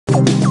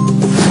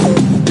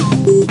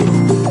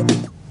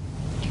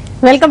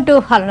Welcome to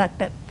hello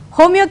doctor.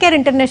 Homeocare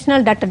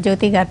international doctor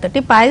జ్యోతి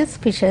గారితో piles,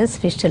 fissures,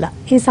 fistula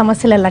ఈ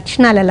సమస్యల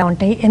లక్షణాలు ఎలా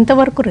ఉంటాయి,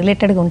 ఎంతవరకు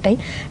రిలేటెడ్గా ఉంటాయి,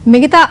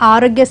 మిగతా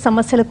ఆరోగ్య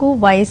సమస్యలకు,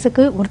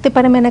 వయసుకు,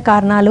 వృత్తిపరమైన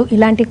కారణాలు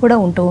ఇలాంటివి కూడా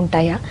ఉంటూ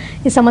ఉంటాయా,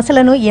 ఈ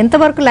సమస్యలను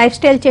ఎంతవరకు లైఫ్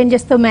స్టైల్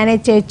చేంజెస్తో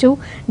మేనేజ్ చేయొచ్చు,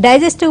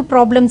 డైజెస్టివ్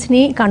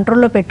ప్రాబ్లమ్స్ని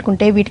కంట్రోల్లో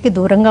పెట్టుకుంటే వీటికి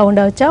దూరంగా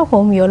ఉండవచ్చా,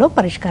 హోమియోలో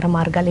పరిష్కార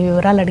మార్గాలు, ఈ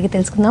వివరాలు అడిగి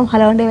తెలుసుకుందాం.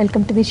 హలో అండి,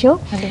 వెల్కమ్ టు ది షో.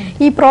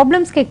 ఈ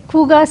ప్రాబ్లమ్స్కి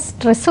ఎక్కువగా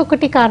స్ట్రెస్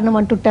ఒకటి కారణం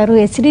అంటుంటారు,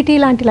 ఎసిడిటీ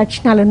లాంటి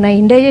లక్షణాలు ఉన్నాయి,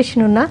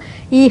 ఇండైజెషన్ ఉన్న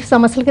ఈ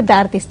సమస్యలకు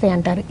దారితీస్తాయి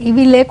అంటారు.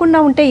 ఇవి లేకుండా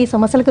ఉంటే ఈ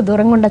సమస్యలకు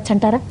దూరంగా ఉండొచ్చు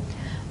అంటారా?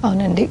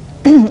 అవునండి,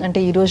 అంటే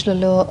ఈ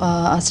రోజులలో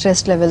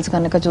స్ట్రెస్ లెవెల్స్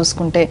కనుక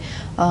చూసుకుంటే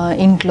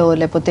ఇంట్లో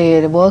లేకపోతే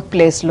వర్క్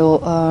ప్లేస్లో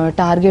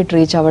టార్గెట్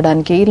రీచ్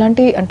అవ్వడానికి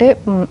ఇలాంటి అంటే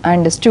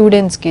అండ్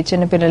స్టూడెంట్స్కి,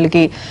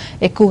 చిన్నపిల్లలకి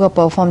ఎక్కువగా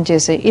పర్ఫామ్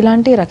చేసే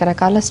ఇలాంటి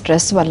రకరకాల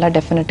స్ట్రెస్ వల్ల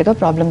డెఫినెట్గా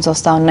ప్రాబ్లమ్స్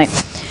వస్తూ ఉన్నాయి.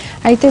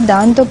 అయితే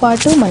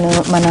దాంతోపాటు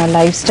మన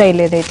లైఫ్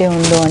స్టైల్ ఏదైతే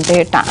ఉందో అంటే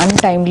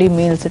అన్టైమ్లీ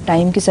మీల్స్,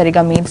 టైంకి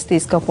సరిగా మీల్స్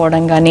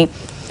తీసుకోకపోవడం కానీ,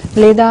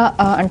 లేదా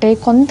అంటే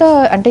కొంత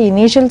అంటే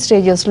ఇనీషియల్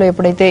స్టేజెస్లో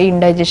ఎప్పుడైతే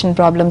ఇండైజెషన్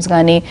ప్రాబ్లమ్స్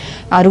కానీ,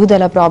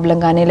 అరుగుదల ప్రాబ్లం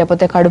కానీ,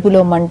 లేకపోతే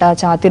కడుపులో మంట,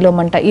 ఛాతీలో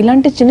మంట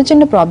ఇలాంటి చిన్న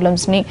చిన్న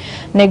ప్రాబ్లమ్స్ని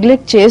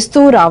నెగ్లెక్ట్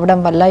చేస్తూ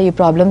రావడం వల్ల ఈ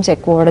ప్రాబ్లమ్స్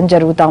ఎక్కువ అవ్వడం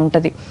జరుగుతూ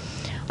ఉంటుంది.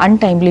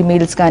 అన్టైమ్లీ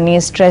మీల్స్ కానీ,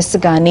 స్ట్రెస్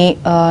కానీ,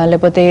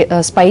 లేకపోతే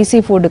స్పైసీ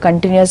ఫుడ్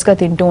కంటిన్యూస్గా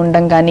తింటూ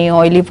ఉండడం కానీ,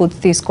 ఆయిలీ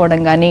ఫుడ్స్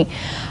తీసుకోవడం కానీ,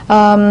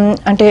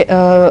 అంటే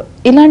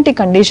ఇలాంటి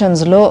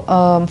కండిషన్స్లో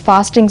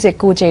ఫాస్టింగ్స్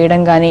ఎక్కువ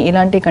చేయడం కానీ,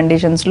 ఇలాంటి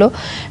కండిషన్స్లో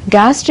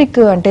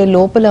గ్యాస్ట్రిక్ అంటే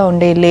లోపల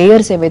ఉండే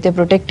లేయర్స్ ఏవైతే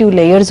ప్రొటెక్టివ్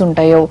లేయర్స్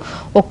ఉంటాయో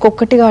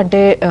ఒక్కొక్కటిగా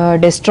అంటే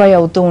డిస్ట్రాయ్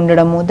అవుతూ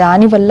ఉండడము,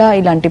 దానివల్ల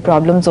ఇలాంటి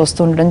ప్రాబ్లమ్స్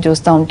వస్తూ ఉండడం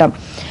చూస్తూ ఉంటాం.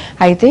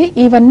 అయితే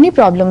ఇవన్నీ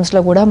ప్రాబ్లమ్స్లో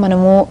కూడా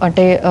మనము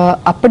అంటే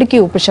అప్పటికి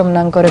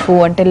ఉపశమనం కొరకు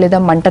అంటే లేదా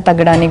మంట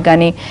తగ్గడానికి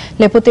కానీ,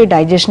 లేకపోతే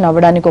డైజెషన్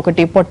అవ్వడానికి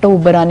ఒకటి, పొట్ట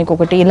ఉబ్బరానికి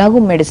ఒకటి ఇలాగూ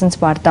మెడిసిన్స్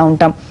వాడుతూ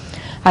ఉంటాం.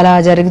 అలా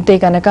జరిగితే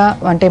కనుక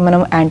అంటే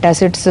మనం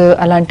యాంటాసిడ్స్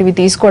అలాంటివి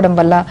తీసుకోవడం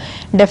వల్ల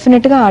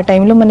డెఫినెట్గా ఆ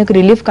టైంలో మనకు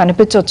రిలీఫ్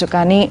కనిపించవచ్చు.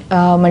 కానీ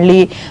మళ్ళీ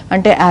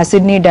అంటే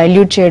యాసిడ్ని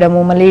డైల్యూట్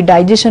చేయడము, మళ్ళీ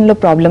డైజెషన్లో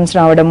ప్రాబ్లమ్స్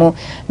రావడము,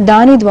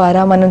 దాని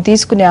ద్వారా మనం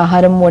తీసుకునే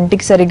ఆహారం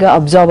ఒంటికి సరిగా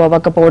అబ్జార్బ్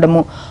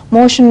అవ్వకపోవడము,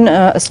 మోషన్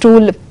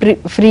స్టూల్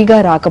ఫ్రీగా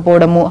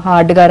రాకపోవడము,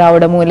 హార్డ్గా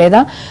రావడము,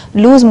 లేదా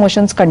లూజ్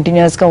మోషన్స్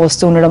కంటిన్యూస్గా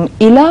వస్తూ ఉండడం,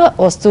 ఇలా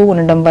వస్తూ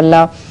ఉండడం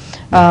వల్ల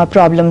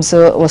ప్రాబ్లమ్స్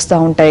వస్తూ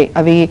ఉంటాయి.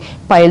 అవి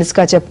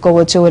పైల్స్గా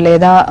చెప్పుకోవచ్చు,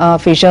 లేదా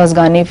ఫిషర్స్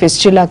కానీ,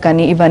 ఫిస్టులా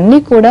కానీ, ఇవన్నీ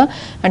కూడా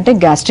అంటే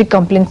గ్యాస్ట్రిక్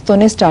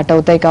కంప్లైంట్స్తోనే స్టార్ట్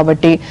అవుతాయి.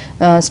 కాబట్టి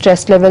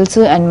స్ట్రెస్ లెవెల్స్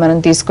అండ్ మనం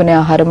తీసుకునే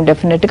ఆహారం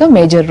డెఫినెట్గా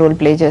మేజర్ రోల్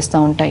ప్లే చేస్తూ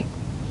ఉంటాయి.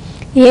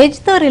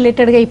 ఏజ్తో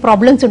రిలేటెడ్గా ఈ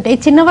ప్రాబ్లమ్స్ ఉంటాయి.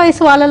 చిన్న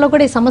వయసు వాళ్ళలో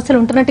కూడా ఈ సమస్యలు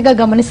ఉంటున్నట్టుగా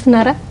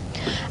గమనిస్తున్నారా?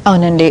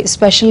 అవునండి,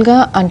 స్పెషల్గా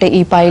అంటే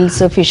ఈ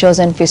పైల్స్, ఫిషర్స్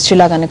అండ్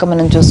ఫిస్టులా కనుక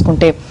మనం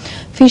చూసుకుంటే,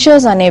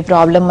 ఫిషర్స్ అనే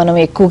ప్రాబ్లం మనం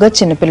ఎక్కువగా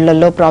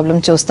చిన్నపిల్లల్లో ప్రాబ్లం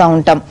చూస్తూ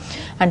ఉంటాం.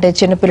 అంటే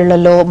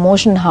చిన్నపిల్లలలో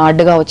మోషన్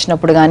హార్డ్గా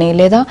వచ్చినప్పుడు కానీ,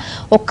 లేదా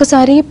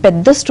ఒక్కసారి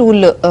పెద్ద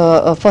స్టూల్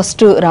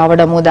ఫస్ట్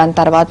రావడము, దాని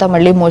తర్వాత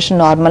మళ్ళీ మోషన్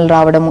నార్మల్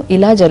రావడము,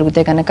 ఇలా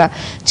జరిగితే కనుక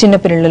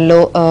చిన్నపిల్లలలో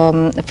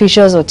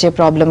ఫిషర్స్ వచ్చే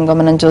ప్రాబ్లంగా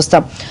మనం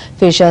చూస్తాం.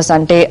 ఫిషర్స్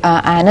అంటే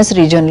యానస్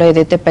రీజియన్లో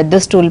ఏదైతే పెద్ద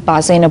స్టూల్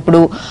పాస్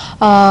అయినప్పుడు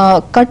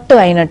కట్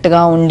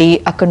అయినట్టుగా ఉండి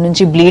అక్కడి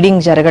నుంచి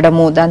బ్లీడింగ్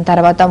జరగడము, దాని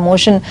తర్వాత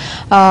మోషన్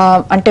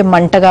అంటే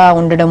మంటగా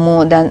ఉండడము,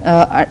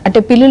 అంటే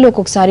పిల్లలు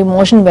ఒక్కొక్కసారి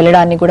మోషన్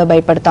వెళ్ళడానికి కూడా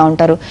భయపడతా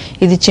ఉంటారు.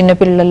 ఇది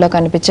చిన్నపిల్లల్లో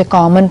కనిపించే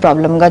కామన్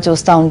ప్రాబ్లంగా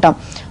చూస్తూ ఉంటాం.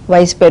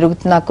 వయసు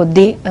పెరుగుతున్న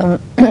కొద్దీ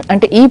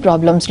అంటే ఈ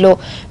ప్రాబ్లమ్స్లో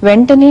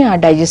వెంటనే ఆ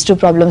డైజెస్టివ్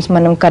ప్రాబ్లమ్స్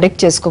మనం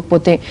కరెక్ట్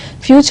చేసుకోకపోతే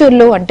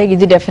ఫ్యూచర్లో అంటే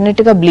ఇది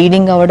డెఫినెట్గా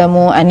బ్లీడింగ్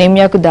అవ్వడము,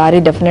 అనీమియాకు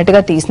దారి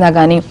డెఫినెట్గా తీసినా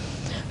కానీ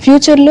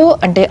ఫ్యూచర్లో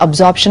అంటే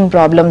అబ్జార్ప్షన్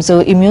ప్రాబ్లమ్స్,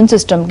 ఇమ్యూన్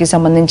సిస్టమ్కి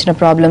సంబంధించిన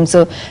ప్రాబ్లమ్స్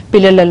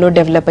పిల్లలలో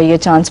డెవలప్ అయ్యే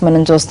ఛాన్స్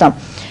మనం చూస్తాం.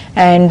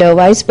 అండ్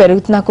వయసు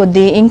పెరుగుతున్న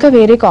కొద్దీ ఇంకా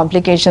వేరే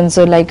కాంప్లికేషన్స్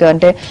లైక్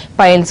అంటే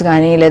పైల్స్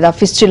కానీ, లేదా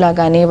ఫిస్టులా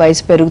కానీ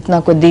వయసు పెరుగుతున్న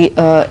కొద్దీ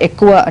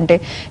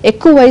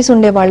ఎక్కువ వయసు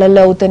ఉండే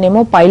వాళ్ళల్లో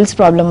అవుతానేమో పైల్స్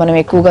ప్రాబ్లం మనం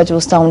ఎక్కువగా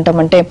చూస్తూ ఉంటాం.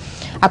 అంటే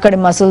అక్కడ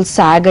మసిల్స్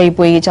సాగ్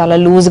అయిపోయి చాలా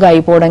లూజ్గా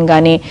అయిపోవడం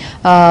కానీ,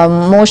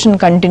 మోషన్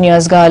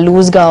కంటిన్యూస్గా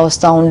లూజ్గా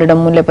వస్తూ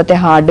ఉండడము, లేకపోతే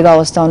హార్డ్గా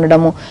వస్తూ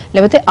ఉండడము,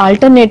 లేకపోతే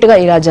ఆల్టర్నేట్గా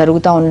ఇలా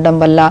జరుగుతూ ఉండడం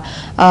వల్ల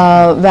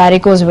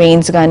వారికోజ్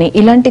వెయిన్స్ కానీ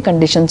ఇలాంటి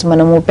కండిషన్స్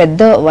మనము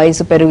పెద్ద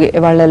వయసు పెరిగే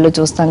వాళ్ళల్లో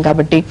చూస్తాం.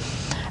 కాబట్టి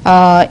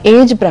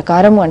ఏజ్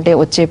ప్రకారం అంటే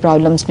వచ్చే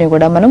ప్రాబ్లమ్స్ని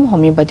కూడా మనం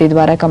హోమియోపతి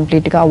ద్వారా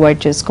కంప్లీట్గా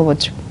అవాయిడ్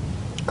చేసుకోవచ్చు.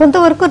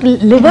 కొంతవరకు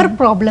లివర్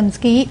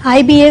ప్రాబ్లమ్స్కి,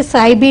 ఐబిఎస్,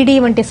 ఐబిడి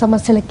వంటి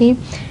సమస్యలకి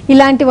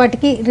ఇలాంటి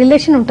వాటికి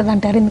రిలేషన్ ఉంటుంది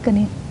అంటారు,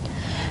 ఎందుకని?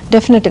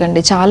 డెఫినెట్గా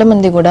అండి,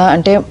 చాలామంది కూడా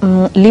అంటే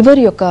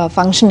లివర్ యొక్క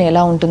ఫంక్షన్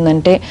ఎలా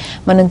ఉంటుందంటే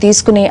మనం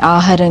తీసుకునే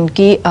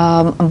ఆహారానికి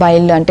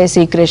బైల్ అంటే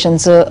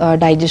సీక్రేషన్స్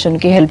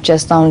డైజెషన్కి హెల్ప్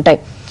చేస్తూ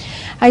ఉంటాయి.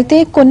 అయితే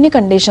కొన్ని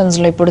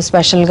కండిషన్స్లో ఇప్పుడు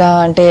స్పెషల్గా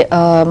అంటే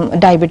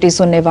డయాబెటీస్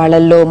ఉండే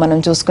వాళ్ళల్లో మనం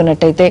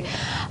చూసుకున్నట్టయితే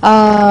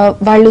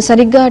వాళ్ళు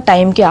సరిగ్గా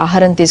టైంకి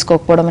ఆహారం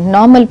తీసుకోకపోవడం,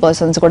 నార్మల్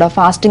పర్సన్స్ కూడా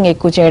ఫాస్టింగ్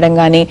ఎక్కువ చేయడం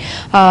కానీ,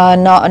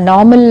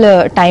 నార్మల్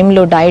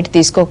టైంలో డైట్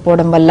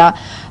తీసుకోకపోవడం వల్ల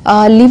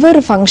లివర్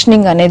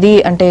ఫంక్షనింగ్ అనేది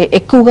అంటే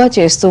ఎక్కువగా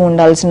చేస్తూ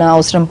ఉండాల్సిన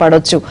అవసరం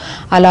పడవచ్చు.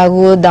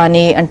 అలాగూ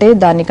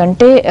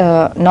దానికంటే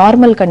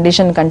నార్మల్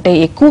కండిషన్ కంటే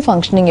ఎక్కువ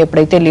ఫంక్షనింగ్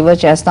ఎప్పుడైతే లివర్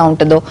చేస్తూ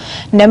ఉంటుందో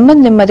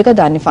నెమ్మదిగా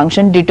దాని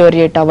ఫంక్షన్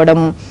డిటోరియేట్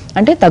అవ్వడం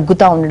అంటే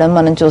తగ్గుతూ ఉండడం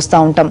మనం చూస్తూ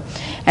ఉంటాం.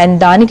 అండ్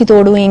దానికి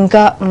తోడు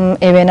ఇంకా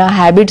ఏవైనా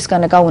హ్యాబిట్స్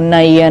కనుక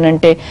ఉన్నాయి అని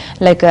అంటే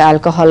లైక్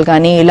ఆల్కహాల్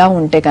కానీ ఇలా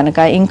ఉంటే కనుక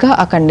ఇంకా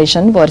ఆ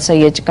కండిషన్ వర్స్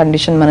అయ్యే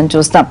కండిషన్ మనం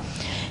చూస్తాం.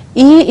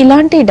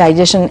 ఇలాంటి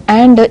డైజెషన్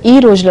అండ్ ఈ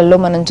రోజులలో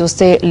మనం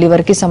చూస్తే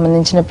లివర్ కి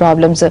సంబంధించిన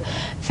ప్రాబ్లమ్స్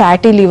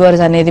ఫ్యాటీ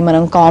లివర్స్ అనేది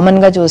మనం కామన్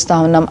గా చూస్తా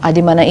ఉన్నాం.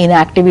 అది మన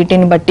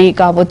ఇన్యాక్టివిటీని బట్టి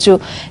కావచ్చు,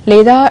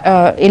 లేదా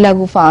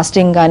ఇలాగూ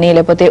ఫాస్టింగ్ కానీ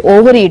లేకపోతే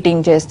ఓవర్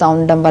ఈటింగ్ చేస్తూ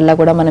ఉండడం వల్ల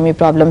కూడా మనం ఈ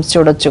ప్రాబ్లమ్స్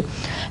చూడొచ్చు.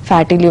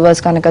 ఫ్యాటీ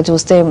లివర్స్ కనుక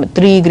చూస్తే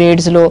 3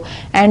 grades లో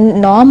అండ్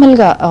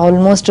నార్మల్గా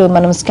ఆల్మోస్ట్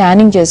మనం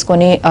స్కానింగ్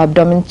చేసుకొని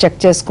అబ్డామిన్ చెక్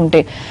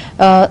చేసుకుంటే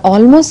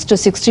almost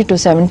 60 to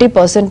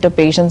 70%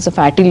 patients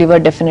fatty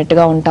liver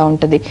డెఫినెట్గా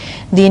ఉంటుంది.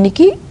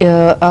 దీనికి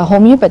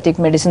హోమియోపతిక్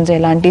మెడిసిన్స్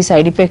ఎలాంటి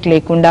సైడ్ ఎఫెక్ట్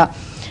లేకుండా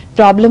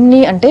ప్రాబ్లమ్ని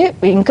అంటే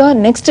ఇంకా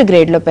నెక్స్ట్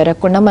గ్రేడ్లో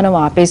పెరగకుండా మనం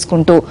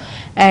ఆపేసుకుంటూ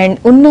అండ్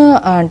ఉన్న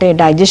అంటే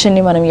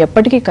డైజెషన్ని మనం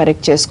ఎప్పటికీ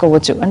కరెక్ట్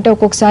చేసుకోవచ్చు. అంటే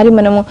ఒక్కొక్కసారి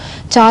మనము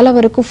చాలా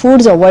వరకు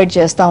ఫుడ్స్ అవాయిడ్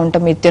చేస్తూ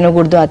ఉంటాం. ఇది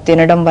తినకూడదు, అది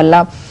తినడం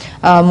వల్ల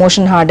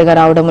మోషన్ హార్డ్గా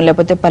రావడము,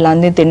 లేకపోతే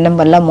పలాంది తినడం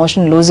వల్ల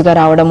మోషన్ లూజ్గా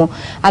రావడము,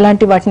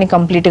 అలాంటి వాటిని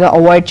కంప్లీట్గా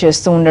అవాయిడ్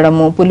చేస్తూ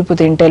ఉండడము, పులుపు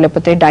తింటే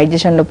లేకపోతే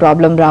డైజెషన్లో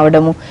ప్రాబ్లం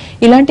రావడము,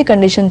 ఇలాంటి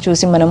కండిషన్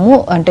చూసి మనము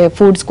అంటే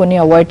ఫుడ్స్ కొన్ని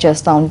అవాయిడ్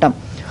చేస్తూ ఉంటాం.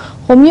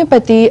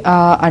 హోమియోపతి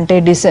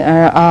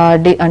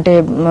అంటే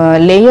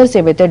లేయర్స్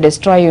ఏవైతే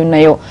డిస్ట్రాయ్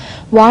ఉన్నాయో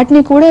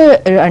వాటిని కూడా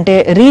అంటే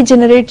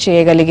రీజనరేట్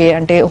చేయగలిగే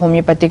అంటే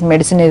హోమియోపతిక్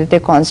మెడిసిన్ ఏదైతే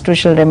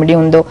కాన్స్టిట్యూషనల్ రెమెడీ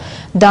ఉందో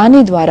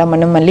దాని ద్వారా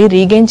మనం మళ్ళీ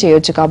రీగెయిన్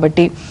చేయొచ్చు.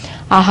 కాబట్టి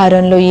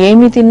ఆహారంలో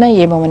ఏమి తిన్నా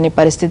ఏమవని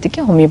పరిస్థితికి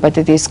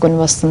హోమియోపతి తీసుకొని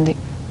వస్తుంది.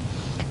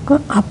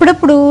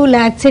 అప్పుడప్పుడు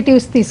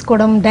లాక్సేటివ్స్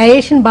తీసుకోవడం,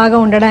 డైజెషన్ బాగా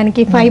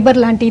ఉండడానికి ఫైబర్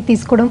లాంటివి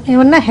తీసుకోవడం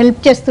ఏమన్నా హెల్ప్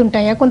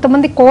చేస్తుంటాయా?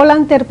 కొంతమంది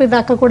కోలాన్ థెరపీ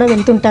దాకా కూడా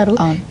వెళ్తుంటారు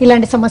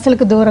ఇలాంటి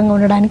సమస్యలకు దూరంగా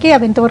ఉండడానికి.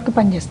 అవి ఎంతవరకు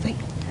పనిచేస్తాయి?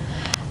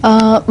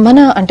 మన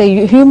అంటే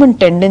హ్యూమన్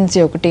టెండెన్సీ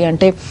ఒకటి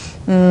అంటే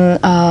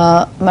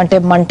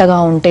మంటగా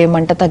ఉంటే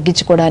మంట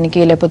తగ్గించుకోవడానికి,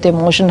 లేకపోతే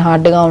మోషన్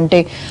హార్డ్గా ఉంటే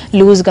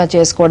లూజ్గా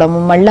చేసుకోవడము,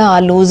 మళ్ళీ ఆ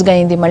లూజ్గా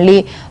అయింది మళ్ళీ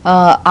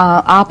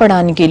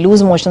ఆపడానికి,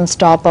 లూజ్ మోషన్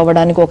స్టాప్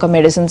అవ్వడానికి ఒక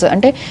మెడిసిన్స్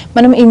అంటే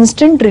మనం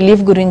ఇన్స్టెంట్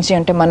రిలీఫ్ గురించి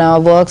అంటే మన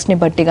వర్క్స్ని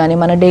బట్టి కానీ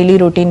మన డైలీ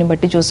రొటీన్ని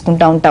బట్టి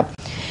చూసుకుంటూ ఉంటాం.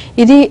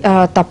 ఇది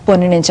తప్పు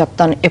అని నేను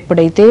చెప్తాను.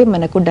 ఎప్పుడైతే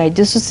మనకు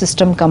డైజెస్టివ్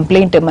సిస్టమ్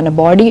కంప్లైంట్ మన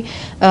బాడీ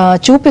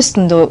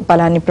చూపిస్తుందో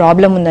పలాని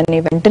ప్రాబ్లం ఉందని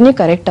వెంటనే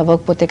కరెక్ట్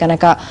అవ్వకపోతే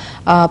కనుక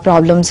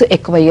ప్రాబ్లమ్స్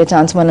ఎక్కువయ్యే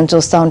ఛాన్స్ మనం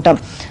చూస్తూ ఉంటాం.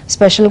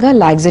 స్పెషల్గా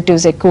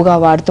లాక్సేటివ్స్ ఎక్కువగా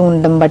వాడుతూ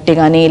ఉండడం బట్టి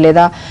కానీ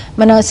లేదా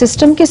మన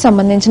సిస్టమ్కి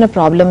సంబంధించిన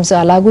ప్రాబ్లమ్స్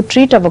అలాగూ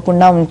ట్రీట్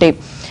అవ్వకుండా ఉంటే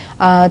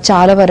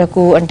చాలా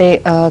వరకు అంటే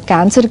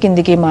క్యాన్సర్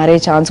కిందికి మారే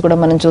ఛాన్స్ కూడా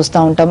మనం చూస్తూ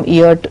ఉంటాం.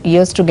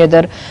 ఇయర్స్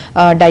టుగెదర్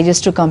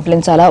డైజెస్టివ్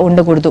కంప్లైంట్స్ అలా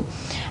ఉండకూడదు.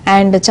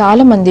 అండ్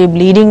చాలా మంది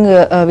బ్లీడింగ్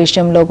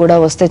విషయంలో కూడా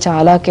వస్తే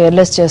చాలా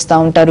కేర్లెస్ చేస్తూ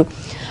ఉంటారు.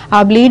 ఆ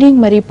బ్లీడింగ్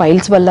మరి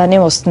పైల్స్ వల్లనే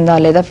వస్తుందా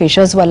లేదా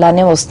ఫిషర్స్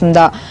వల్లనే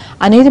వస్తుందా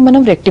అనేది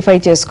మనం రెక్టిఫై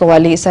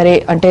చేసుకోవాలి. సరే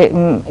అంటే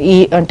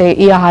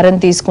ఈ ఆహారం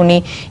తీసుకుని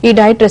ఈ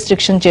డైట్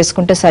రెస్ట్రిక్షన్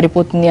చేసుకుంటే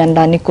సరిపోతుంది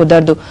అనడానికి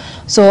కుదరదు.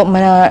 సో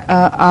మన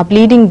ఆ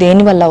బ్లీడింగ్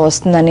దేని వల్ల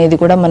వస్తుంది అనేది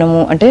కూడా మనము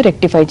అంటే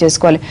రెక్టిఫై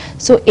చేసుకోవాలి.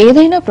 సో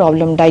ఏదైనా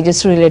ప్రాబ్లం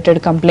డైజెస్టివ్ రిలేటెడ్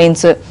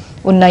కంప్లైంట్స్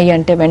ఉన్నాయి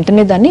అంటే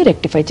వెంటనే దాన్ని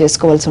రెక్టిఫై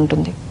చేసుకోవాల్సి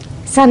ఉంటుంది.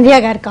 సంధ్య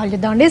గారు కాల్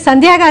చేద్దామండి.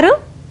 సంధ్య గారు,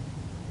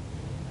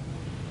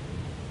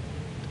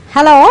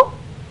 హలో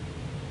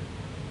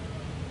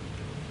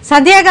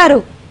సంధ్య గారు.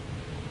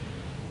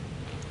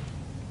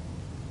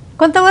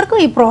 కొంతవరకు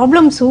ఈ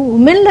ప్రాబ్లమ్స్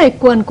ఉమెన్లో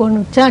ఎక్కువ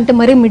అనుకోవచ్చా? అంటే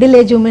మరి మిడిల్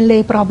ఏజ్ ఉమెన్లో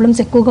ఈ ప్రాబ్లమ్స్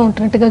ఎక్కువగా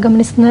ఉంటున్నట్టుగా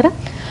గమనిస్తున్నారా?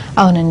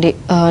 అవునండి,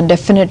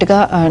 డెఫినెట్గా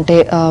అంటే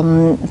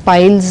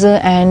పైల్స్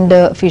అండ్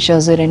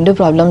ఫిషర్స్ రెండు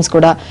ప్రాబ్లమ్స్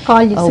కూడా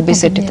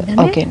ఒబెసిటీ.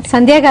 ఓకే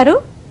సంధ్య గారు,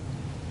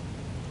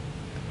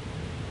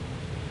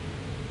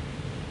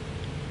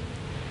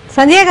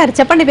 సంధ్య గారు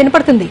చెప్పండి,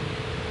 వినపడుతుంది,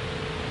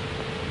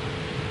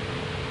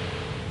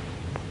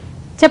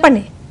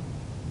 చెప్పండి.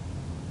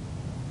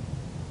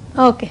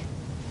 ఓకే,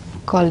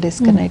 కాల్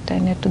డిస్కనెక్ట్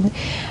అయినట్టుంది.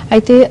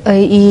 అయితే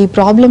ఈ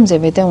ప్రాబ్లమ్స్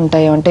ఏవైతే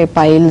ఉంటాయో అంటే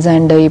పైల్స్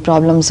అండ్ ఈ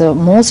ప్రాబ్లమ్స్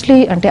మోస్ట్లీ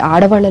అంటే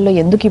ఆడవాళ్ళలో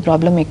ఎందుకు ఈ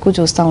ప్రాబ్లం ఎక్కువ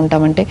చూస్తూ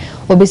ఉంటామంటే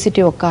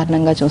ఒబెసిటీ ఒక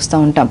కారణంగా చూస్తూ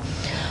ఉంటాం.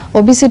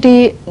 ఒబిసిటీ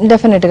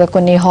డెఫినెట్గా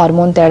కొన్ని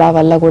హార్మోన్ తేడా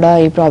వల్ల కూడా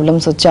ఈ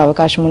ప్రాబ్లమ్స్ వచ్చే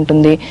అవకాశం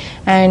ఉంటుంది.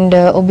 అండ్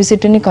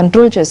ఒబిసిటీని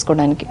కంట్రోల్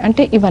చేసుకోవడానికి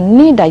అంటే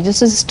ఇవన్నీ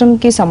డైజెస్టివ్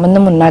సిస్టమ్కి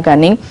సంబంధం ఉన్నా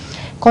కానీ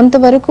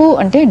కొంతవరకు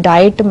అంటే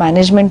డైట్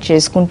మేనేజ్మెంట్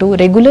చేసుకుంటూ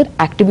రెగ్యులర్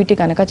యాక్టివిటీ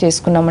కనుక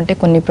చేసుకున్నామంటే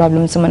కొన్ని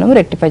ప్రాబ్లమ్స్ మనం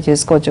రెక్టిఫై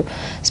చేసుకోవచ్చు.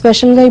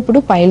 స్పెషల్గా ఇప్పుడు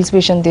పైల్స్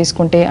విషయం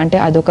తీసుకుంటే అంటే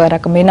అదొక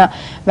రకమైన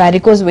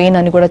వారికోజ్ వెయిన్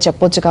అని కూడా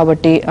చెప్పొచ్చు.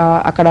 కాబట్టి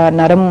అక్కడ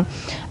నరం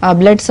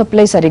బ్లడ్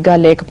సప్లై సరిగ్గా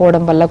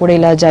లేకపోవడం వల్ల కూడా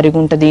ఇలా జరిగి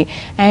ఉంటుంది.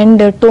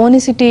 అండ్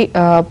టోనిసిటీ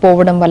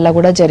పోవడం వల్ల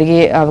కూడా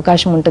జరిగే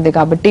అవకాశం ఉంటుంది.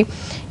 కాబట్టి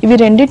ఇవి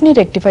రెండింటిని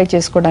రెక్టిఫై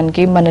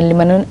చేసుకోవడానికి మనల్ని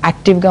మనం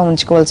యాక్టివ్గా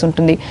ఉంచుకోవాల్సి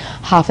ఉంటుంది.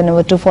 1/2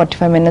 hour to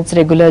 45 minutes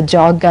regular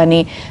zag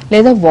కానీ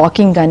లేదా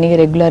వాకింగ్ కానీ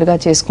రెగ్యులర్గా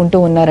చేసుకుంటూ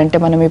ఉన్నారంటే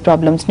మనం ఈ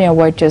ప్రాబ్లమ్స్ని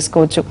అవాయిడ్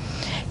చేసుకోవచ్చు.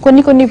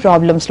 కొన్ని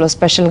ప్రాబ్లమ్స్లో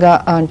స్పెషల్గా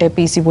అంటే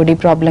పీసీఓడి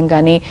ప్రాబ్లం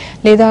కానీ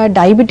లేదా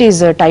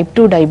డయాబెటీస్ టైప్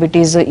 2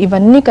 డయాబెటీస్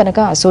ఇవన్నీ కనుక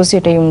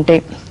అసోసియేట్ అయి ఉంటే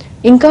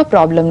ఇంకా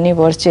ప్రాబ్లమ్ని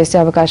వర్స్ చేసే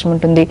అవకాశం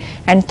ఉంటుంది.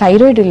 అండ్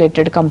థైరాయిడ్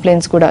రిలేటెడ్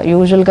కంప్లైంట్స్ కూడా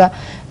యూజువల్గా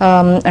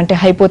అంటే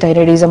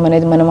హైపోథైరాయిడిజం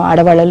అనేది మనం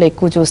ఆడవాళ్ళలో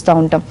ఎక్కువ చూస్తూ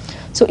ఉంటాం.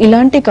 సో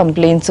ఇలాంటి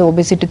కంప్లైంట్స్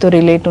ఒబెసిటీతో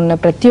రిలేట్ ఉన్న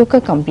ప్రతి ఒక్క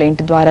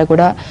కంప్లైంట్ ద్వారా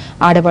కూడా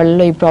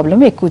ఆడవాళ్ళలో ఈ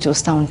ప్రాబ్లం ఎక్కువ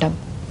చూస్తూ ఉంటాం.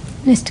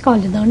 నెక్స్ట్ కాల్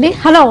చేద్దామండి.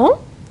 హలో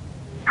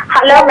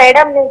హలో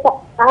మేడం,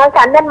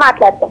 సంధ్య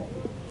మాట్లాడుతాం.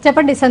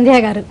 చెప్పండి సంధ్య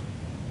గారు.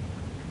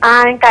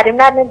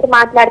 కరీంనగర్ నుంచి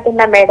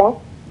మాట్లాడుతున్నా మేడం.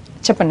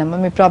 చెప్పండి అమ్మా,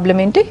 మీ ప్రాబ్లం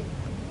ఏంటి?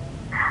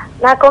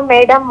 నాకు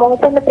మేడం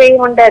మోషన్ ఫ్రీ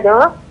ఉండదు.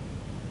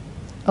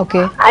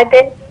 ఓకే. అయితే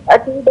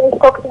 2 days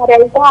ఒకసారి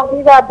వెళ్తే అది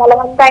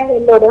బలవంతంగా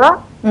వెళ్ళాడు.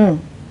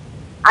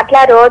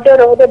 అట్లా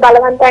రోజు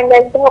బలవంతంగా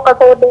వెళ్తే ఒక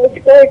 4 days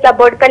కు ఇట్లా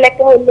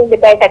బొడిపెల్లెక్క వెళ్ళింది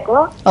బయటకు.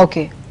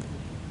 ఓకే.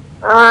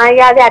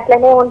 అది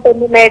అట్లనే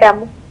ఉంటుంది మేడం.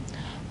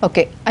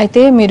 ఓకే.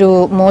 అయితే మీరు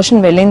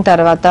మోషన్ వెళ్ళిన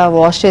తర్వాత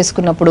వాష్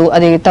చేసుకున్నప్పుడు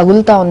అది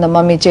తగులుతా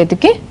ఉందమ్మా మీ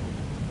చేతికి?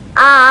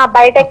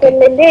 బయటకు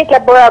వెళ్ళింది, ఇట్లా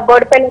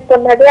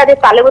బొడిపెలుస్తున్నది, అది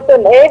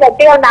తలుగుతుంది.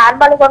 గట్టిగా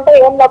నార్మల్ గా ఉంటే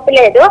ఏం నొప్పి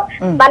లేదు.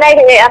 మన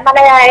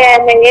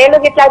ఏలు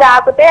గిట్లా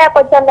తాకితే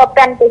కొంచెం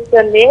నొప్పి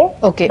అనిపిస్తుంది.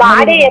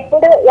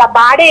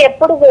 బాడీ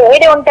ఎప్పుడు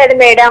వేడి ఉంటది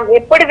మేడం.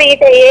 ఎప్పుడు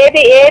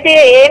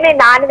ఏమి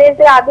నాన్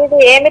వెజ్ అది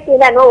ఏమి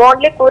తినను,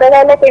 ఓన్లీ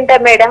కూరగాయలే తింటా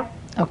మేడం.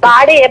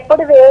 బాడీ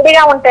ఎప్పుడు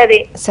వేడిగా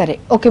ఉంటది. సరే,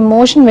 ఓకే.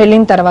 మోషన్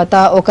వెళ్ళిన తర్వాత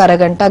ఒక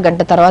అరగంట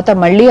గంట తర్వాత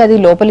మళ్ళీ అది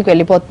లోపలికి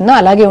వెళ్ళిపోతుందా,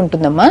 అలాగే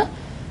ఉంటుందమ్మా?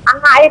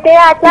 అయితే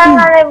అట్లా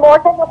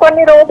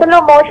కొన్ని రోజులు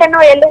మోషన్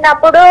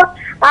వెళ్ళినప్పుడు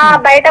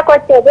బయటకు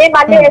వచ్చేది,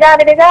 మళ్ళీ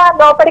యథావిధిగా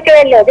లోపలికి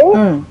వెళ్ళేది.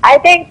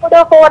 అయితే ఇప్పుడు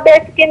 4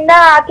 days కింద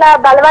అట్లా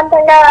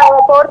బలవంతంగా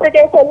ఫోర్స్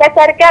చేసి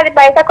వెళ్ళేసరికి అది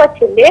బయటకు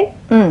వచ్చింది.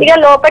 ఇక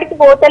లోపలికి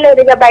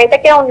పోతలేదు, ఇక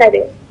బయటకే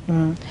ఉన్నది.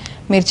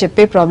 మీరు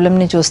చెప్పే ప్రాబ్లమ్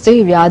ని చూస్తే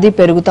ఈ వ్యాధి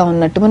పెరుగుతా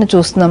ఉన్నట్టు మనం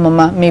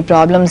చూస్తున్నామమ్మా. మీ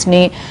ప్రాబ్లమ్స్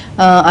ని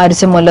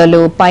అరిసె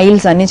మొలలు,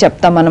 పైల్స్ అని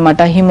చెప్తాం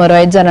అనమాట.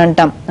 హిమోరాయిడ్స్ అని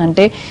అంటాం.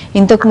 అంటే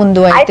ఇంతకు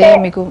ముందు అయితే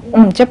మీకు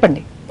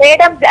చెప్పండి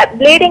మేడం.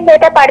 బ్లీడింగ్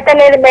అయితే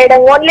పడతలేదు మేడం,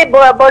 ఓన్లీ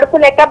బొడుపు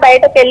లెక్క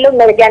బయటకు వెళ్ళి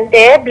ఉన్నది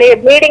అంతే.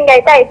 బ్లీడింగ్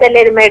అయితే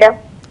అయితలేదు మేడం.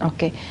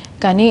 ఓకే.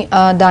 కానీ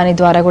దాని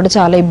ద్వారా కూడా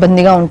చాలా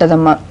ఇబ్బందిగా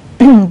ఉంటదమ్మా.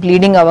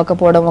 బ్లీడింగ్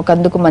అవ్వకపోవడం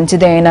ఒకందుకు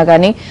మంచిదే అయినా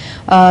కానీ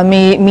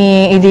మీ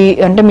ఇది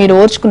అంటే మీరు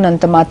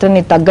ఓర్చుకున్నంత మాత్రం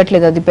నీకు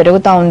తగ్గట్లేదు, అది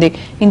పెరుగుతా ఉంది.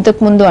 ఇంతకు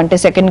ముందు అంటే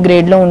 2nd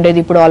grade లో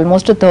ఉండేది, ఇప్పుడు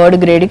ఆల్మోస్ట్ 3rd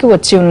grade కి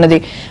వచ్చి ఉన్నది.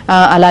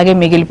 అలాగే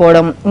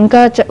మిగిలిపోవడం,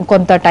 ఇంకా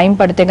కొంత టైం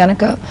పడితే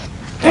కనుక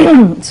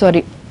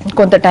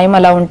కొంత టైం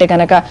అలా ఉంటే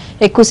కనుక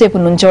ఎక్కువసేపు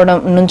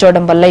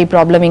నుంచోవడం వల్ల ఈ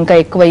ప్రాబ్లం ఇంకా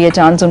ఎక్కువ అయ్యే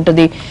ఛాన్స్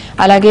ఉంటుంది.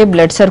 అలాగే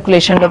బ్లడ్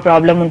సర్క్యులేషన్లో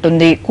ప్రాబ్లం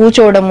ఉంటుంది,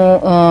 కూర్చోవడము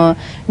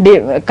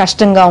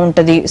కష్టంగా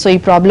ఉంటుంది. సో ఈ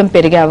ప్రాబ్లం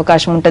పెరిగే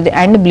అవకాశం ఉంటుంది.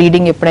 అండ్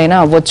బ్లీడింగ్ ఎప్పుడైనా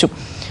అవ్వచ్చు.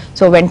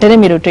 సో వెంటనే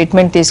మీరు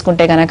ట్రీట్మెంట్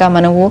తీసుకుంటే కనుక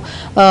మనము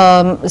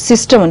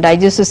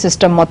డైజెస్టివ్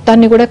సిస్టమ్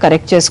మొత్తాన్ని కూడా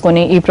కరెక్ట్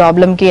చేసుకొని ఈ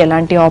ప్రాబ్లంకి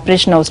ఎలాంటి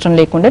ఆపరేషన్ అవసరం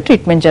లేకుండా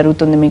ట్రీట్మెంట్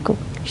జరుగుతుంది మీకు.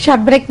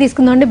 షార్ట్ బ్రేక్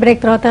తీసుకుందామండి. బ్రేక్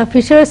తర్వాత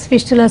ఫిషర్స్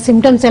ఫిస్టులా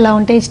సిమ్టమ్స్ ఎలా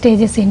ఉంటాయి,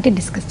 స్టేజెస్ ఏంటి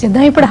డిస్కస్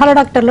చేద్దాం. ఇప్పుడు hello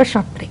డాక్టర్లో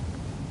short break.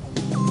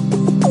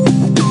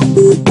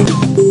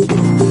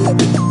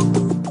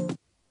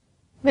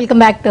 Welcome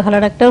back to hello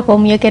doctor.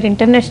 Homeocare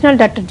international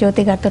doctor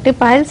జ్యోతి గారితో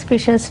పైల్స్,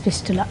 ఫిషర్స్,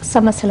 ఫిస్టులా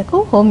సమస్యలకు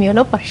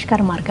హోమియోలో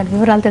పరిష్కార మార్గాలు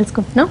వివరాలు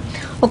తెలుసుకుంటున్నాం.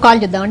 ఒక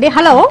కాల్ చూద్దామండి.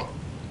 హలో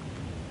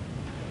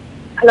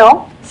హలో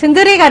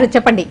సింధూరి గారు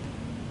చెప్పండి.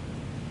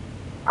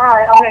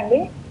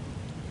 అవునండి,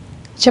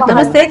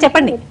 నమస్తే,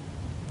 చెప్పండి.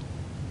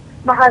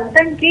 మా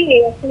హస్బెండ్ కి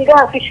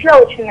ఫిష్ లో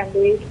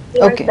వచ్చిందండి.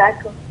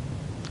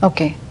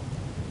 ఓకే.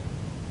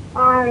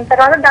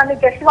 తర్వాత దాన్ని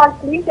జస్ట్ వాళ్ళు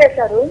క్లీన్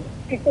చేశారు,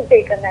 స్టిచెస్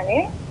చేయకుండానే.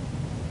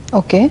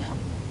 ఓకే.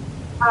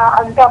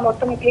 అంతా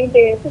మొత్తం క్లీన్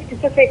చేసి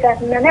స్టిచెస్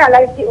చేయకుండానే అలా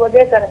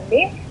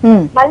వదిలేశారండి.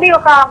 మళ్ళీ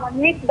ఒక 1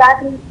 week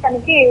బ్యాక్ నుంచి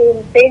తనకి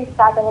పెయిన్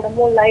స్టార్ట్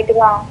అవ్వడము, లైట్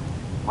గా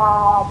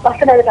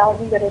పర్సన్ అది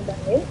రావడం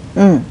జరుగుతుంది.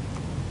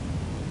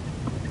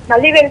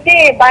 మళ్ళీ వెళ్తే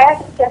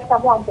బయాసిస్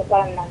చేస్తాము అని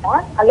చెప్పారనమాట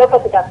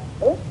అలోపతి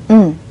డాక్టర్.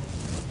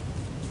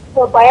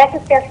 సో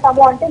బయాసిస్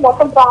చేస్తాము అంటే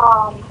మొత్తం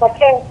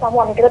పచ్చేస్తాము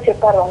అన్నట్టుగా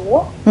చెప్పారు వాళ్ళు.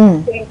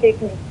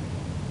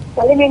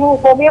 మళ్ళీ మేము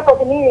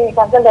హోమియోపతిని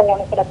కన్సల్ట్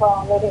అయ్యాము ఇక్కడ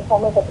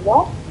హోమియోపతిలో.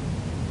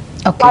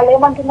 వాళ్ళు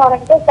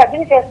ఏమంటున్నారంటే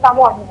సర్జరీ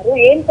చేస్తాము అంటున్నారు.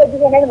 ఏం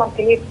సర్జరీ అనేది మనకు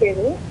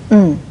తెలియట్లేదు.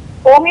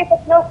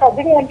 హోమియోపతిలో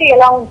సర్జరీ అంటే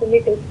ఎలా ఉంటుంది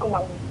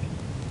తెలుసుకున్నాము.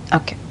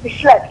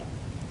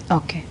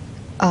 ఓకే.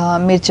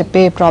 మీరు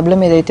చెప్పే ప్రాబ్లం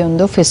ఏదైతే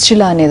ఉందో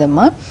ఫిస్టులా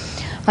అనేదమ్మా,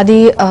 అది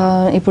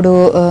ఇప్పుడు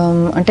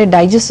అంటే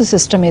డైజెస్టివ్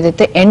సిస్టమ్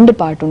ఏదైతే ఎండ్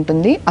పార్ట్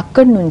ఉంటుంది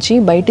అక్కడి నుంచి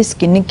బయటి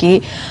స్కిన్కి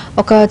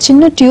ఒక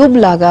చిన్న ట్యూబ్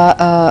లాగా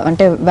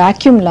అంటే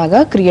వాక్యూమ్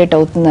లాగా క్రియేట్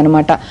అవుతుంది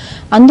అనమాట.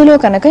 అందులో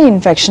కనుక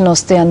ఇన్ఫెక్షన్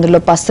వస్తే అందులో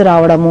పస్సు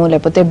రావడము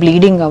లేకపోతే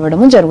బ్లీడింగ్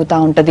అవ్వడము జరుగుతూ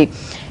ఉంటుంది.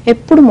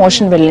 ఎప్పుడు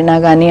మోషన్ వెళ్ళినా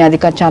కానీ అది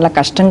చాలా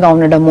కష్టంగా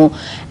ఉండడము,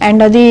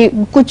 అండ్ అది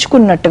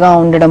కుచ్చుకున్నట్టుగా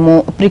ఉండడము,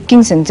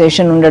 ప్రిక్కింగ్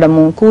సెన్సేషన్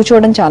ఉండడము,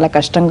 కూర్చోవడం చాలా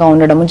కష్టంగా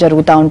ఉండడము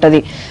జరుగుతూ ఉంటుంది.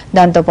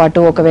 దాంతోపాటు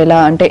ఒకవేళ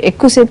అంటే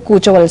ఎక్కువసేపు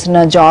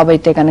కూర్చోవలసిన జాబ్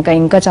అయితే కనుక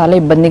ఇంకా చాలా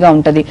ఇబ్బందిగా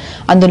ఉంటుంది.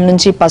 అందులో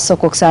నుంచి పస్సు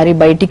ఒక్కొక్కసారి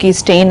బయటికి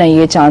స్టెయిన్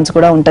అయ్యే ఛాన్స్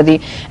కూడా ఉంటుంది.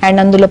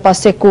 అండ్ అందులో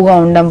పస్సు ఎక్కువగా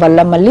ఉండడం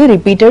వల్ల మళ్ళీ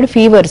రిపీటెడ్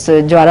ఫీవర్స్,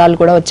 జ్వరాలు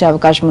కూడా వచ్చే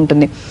అవకాశం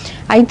ఉంటుంది.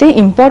 అయితే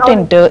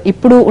ఇంపార్టెంట్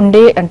ఇప్పుడు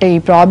ఉండే అంటే ఈ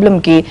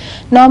ప్రాబ్లంకి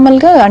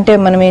నార్మల్గా అంటే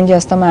మనం ఏం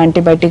చేస్తాం,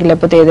 యాంటీబయాటిక్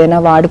లేకపోతే ఏదైనా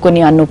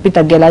వాడుకొని ఆ నొప్పి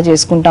తగ్గేలా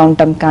చేసుకుంటా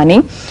ఉంటాం. కానీ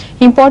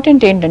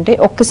ఇంపార్టెంట్ ఏంటంటే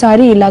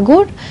ఒక్కసారి ఇలాగో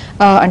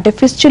అంటే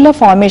ఫిస్చులా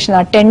ఫార్మేషన్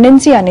ఆ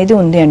టెండెన్సీ అనేది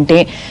ఉంది అంటే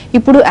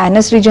ఇప్పుడు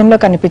యానస్ రీజన్ లో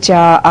కనిపించే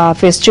ఆ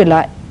ఫిస్చులా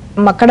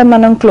అక్కడ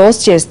మనం క్లోజ్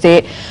చేస్తే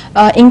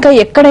ఇంకా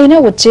ఎక్కడైనా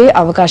వచ్చే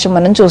అవకాశం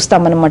మనం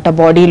చూస్తామన్నమాట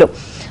బాడీలో.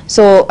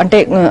 సో అంటే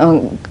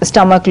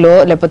స్టమక్ లో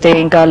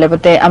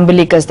లేకపోతే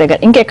అంబిలికస్ దగ్గర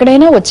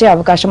ఇంకెక్కడైనా వచ్చే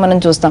అవకాశం మనం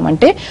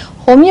చూస్తామంటే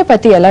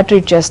హోమియోపతి ఎలా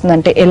ట్రీట్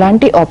చేస్తుందంటే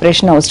ఎలాంటి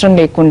ఆపరేషన్ అవసరం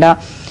లేకుండా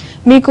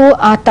మీకు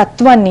ఆ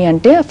తత్వాన్ని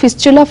అంటే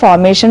ఫిస్చులా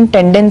ఫార్మేషన్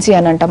టెండెన్సీ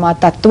అని అంటాం, ఆ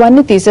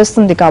తత్వాన్ని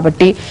తీసేస్తుంది.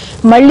 కాబట్టి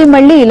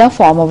మళ్ళీ ఇలా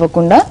ఫామ్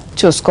అవ్వకుండా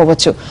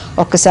చూసుకోవచ్చు.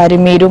 ఒక్కసారి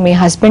మీరు మీ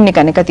హస్బెండ్ ని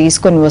కనుక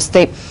తీసుకొని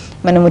వస్తే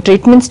మనము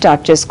ట్రీట్మెంట్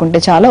స్టార్ట్ చేసుకుంటే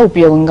చాలా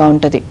ఉపయోగంగా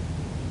ఉంటుంది.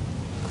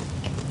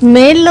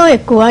 మేల్లో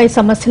ఎక్కువ ఈ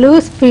సమస్యలు,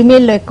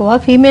 ఫీమేల్లో ఎక్కువ.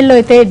 ఫీమేల్లో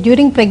అయితే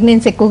డ్యూరింగ్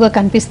ప్రెగ్నెన్సీ ఎక్కువగా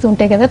కనిపిస్తూ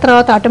ఉంటాయి కదా,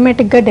 తర్వాత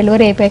ఆటోమేటిక్గా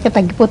డెలివరీ అయిపోయాక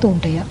తగ్గిపోతూ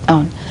ఉంటాయా?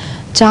 అవును,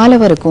 చాలా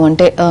వరకు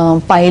అంటే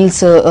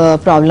పైల్స్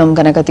ప్రాబ్లం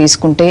కనుక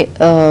తీసుకుంటే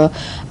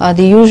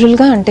అది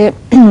యూజువల్గా అంటే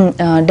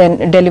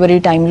డెలివరీ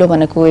టైంలో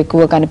మనకు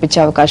ఎక్కువ కనిపించే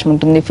అవకాశం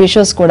ఉంటుంది.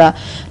 ఫిషర్స్ కూడా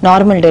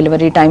నార్మల్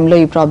డెలివరీ టైంలో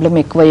ఈ ప్రాబ్లం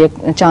ఎక్కువ అయ్యే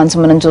ఛాన్స్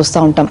మనం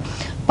చూస్తూ ఉంటాం.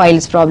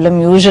 పైల్స్ ప్రాబ్లం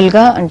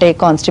యూజువల్గా అంటే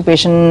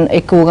కాన్స్టిపేషన్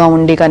ఎక్కువగా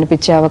ఉండి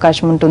కనిపించే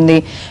అవకాశం ఉంటుంది.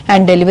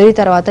 అండ్ డెలివరీ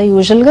తర్వాత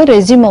యూజువల్గా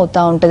రెజ్యూమ్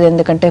అవుతూ ఉంటుంది,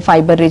 ఎందుకంటే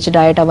ఫైబర్ రిచ్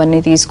డయట్ అవన్నీ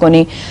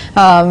తీసుకొని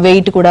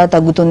వెయిట్ కూడా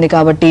తగ్గుతుంది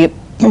కాబట్టి.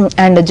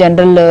 అండ్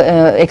జనరల్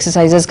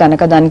ఎక్సర్సైజెస్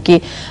కనుక దానికి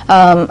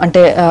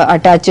అంటే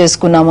అటాచ్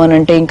చేసుకున్నాము అని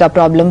అంటే ఇంకా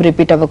ప్రాబ్లం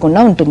రిపీట్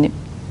అవ్వకుండా ఉంటుంది.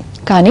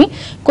 కానీ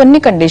కొన్ని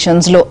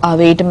కండిషన్స్లో ఆ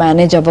వెయిట్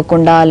మేనేజ్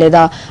అవ్వకుండా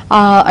లేదా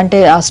అంటే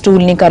ఆ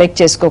స్టూల్ని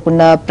కరెక్ట్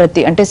చేసుకోకుండా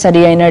అంటే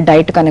సరి అయిన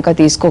డైట్ కనుక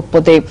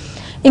తీసుకోకపోతే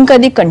ఇంకా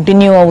అది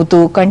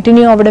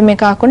కంటిన్యూ అవ్వడమే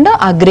కాకుండా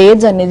ఆ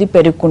గ్రేడ్స్ అనేది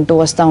పెరుగుకుంటూ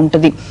వస్తూ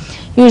ఉంటుంది.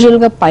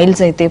 యూజువల్గా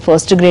పైల్స్ అయితే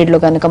ఫస్ట్ గ్రేడ్లో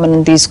కనుక మనం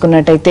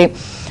తీసుకున్నట్టయితే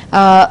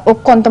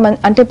కొంతమంది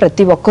అంటే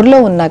ప్రతి ఒక్కరిలో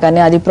ఉన్నా కానీ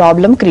అది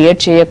ప్రాబ్లం క్రియేట్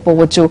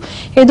చేయకపోవచ్చు.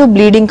 ఏదో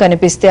బ్లీడింగ్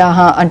కనిపిస్తే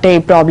అంటే ఈ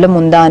ప్రాబ్లం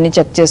ఉందా అని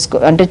చెక్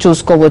అంటే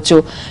చూసుకోవచ్చు.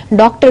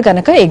 డాక్టర్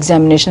కనుక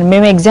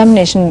మేము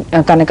ఎగ్జామినేషన్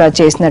కనుక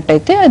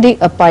చేసినట్టయితే అది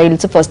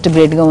పైల్స్ ఫస్ట్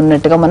గ్రేడ్ గా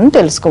ఉన్నట్టుగా మనం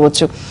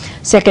తెలుసుకోవచ్చు.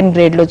 సెకండ్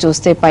గ్రేడ్ లో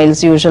చూస్తే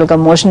పైల్స్ యూజువల్ గా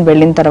మోషన్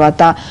వెళ్ళిన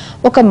తర్వాత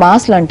ఒక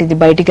మాస్ లాంటిది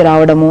బయటికి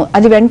రావడము,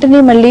 అది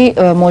వెంటనే మళ్ళీ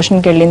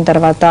మోషన్కి వెళ్ళిన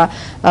తర్వాత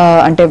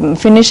అంటే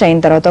ఫినిష్ అయిన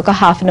తర్వాత ఒక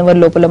హాఫ్ అన్ అవర్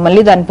లోపల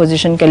మళ్ళీ దాని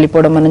పొజిషన్కి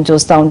వెళ్ళిపోవడం మనం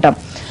చూస్తూ ఉంటాం.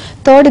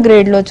 థర్డ్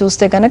గ్రేడ్ లో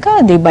చూస్తే కనుక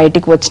అది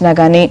బయటికి వచ్చినా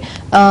కానీ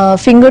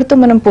ఫింగర్ తో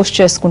మనం పుష్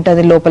చేసుకుంటే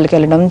అది లోపలికి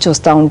వెళ్ళడం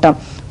చూస్తూ ఉంటాం.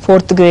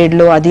 ఫోర్త్ గ్రేడ్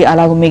లో అది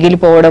అలాగ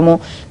మిగిలిపోవడము,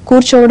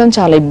 కూర్చోవడం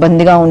చాలా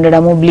ఇబ్బందిగా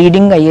ఉండడము,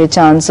 బ్లీడింగ్ అయ్యే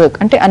ఛాన్స్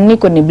అంటే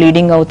కొన్ని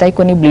బ్లీడింగ్ అవుతాయి,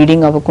 కొన్ని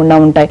బ్లీడింగ్ అవ్వకుండా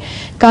ఉంటాయి.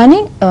 కానీ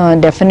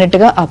డెఫినెట్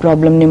గా ఆ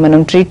ప్రాబ్లమ్ ని మనం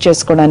ట్రీట్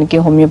చేసుకోవడానికి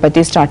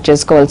హోమియోపతి స్టార్ట్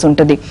చేసుకోవాల్సి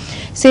ఉంటుంది.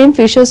 సేమ్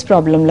ఫిషర్స్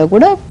ప్రాబ్లమ్ లో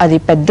కూడా అది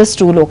పెద్ద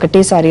స్టూల్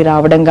ఒకటేసారి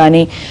రావడం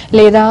కానీ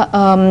లేదా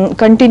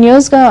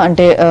కంటిన్యూస్ గా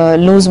అంటే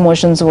లూజ్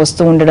మోషన్స్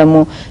వస్తూ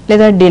ఉండడము,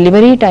 లేదా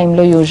డెలివరీ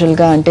టైంలో యూజువల్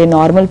గా అంటే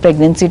నార్మల్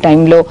ప్రెగ్నెన్సీ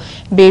టైంలో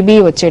బేబీ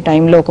వచ్చే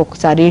టైంలో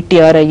ఒక్కొక్కసారి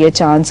టియర్ అయ్యే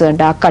ఛాన్స్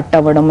అంటే ఆ కట్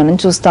అవ్వడం మనం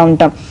చూస్తూ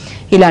ఉంటాం.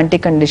 ఇలాంటి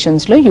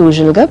కండిషన్స్ లో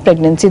యూజువల్ గా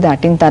ప్రెగ్నెన్సీ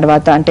దాటిన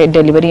తర్వాత అంటే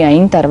డెలివరీ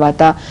అయిన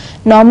తర్వాత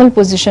నార్మల్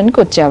పొజిషన్ కి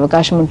వచ్చే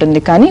అవకాశం ఉంటుంది.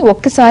 కానీ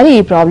ఒక్కసారి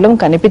ఈ ప్రాబ్లం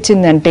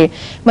కనిపించిందంటే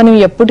మనం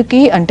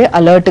ఎప్పటికీ అంటే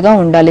అలర్ట్ గా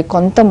ఉండాలి.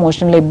 కొంత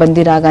మోషన్ లో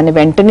ఇబ్బంది రాగానే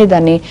వెంటనే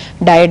దాన్ని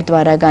డయట్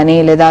ద్వారా కానీ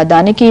లేదా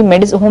దానికి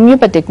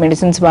హోమియోపతిక్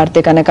మెడిసిన్స్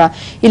వాడితే కనుక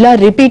ఇలా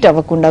రిపీట్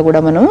అవ్వకుండా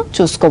కూడా మనం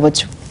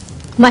చూసుకోవచ్చు.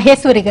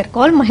 మహేశ్వరి గారు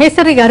కాల్.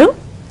 మహేశ్వరి గారు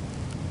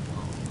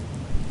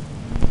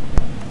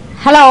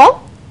హలో.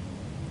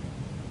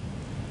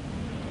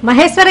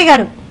 మహేశ్వరి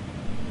గారు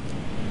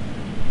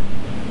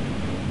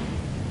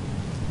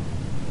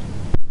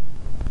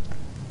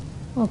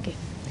ఓకే.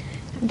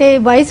 అంటే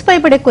వయసు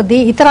పైపడే కొద్దీ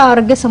ఇతర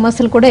ఆరోగ్య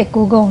సమస్యలు కూడా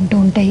ఎక్కువగా ఉంటూ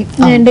ఉంటాయి.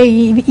 అంటే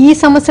ఈ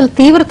సమస్యల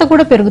తీవ్రత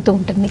కూడా పెరుగుతూ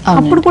ఉంటుంది.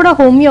 అప్పుడు కూడా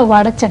హోమియో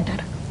వాడచ్చు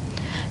అంటారు?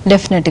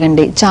 డెఫినెట్ గా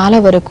అండి. చాలా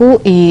వరకు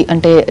ఈ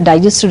అంటే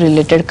డైజెస్టివ్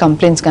రిలేటెడ్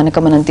కంప్లైంట్స్ కనుక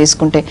మనం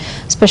తీసుకుంటే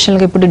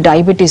స్పెషల్గా ఇప్పుడు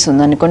డయాబెటీస్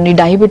ఉందనుకోండి,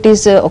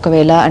 డయాబెటీస్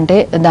ఒకవేళ అంటే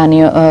దాని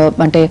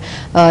అంటే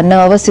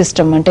నర్వస్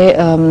సిస్టమ్ అంటే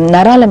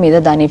నరాల మీద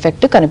దాని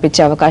ఎఫెక్ట్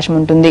కనిపించే అవకాశం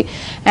ఉంటుంది.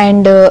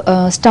 అండ్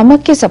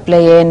స్టమక్ కి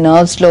సప్లై అయ్యే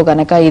నర్వ్స్ లో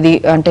కనుక ఇది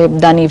అంటే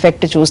దాని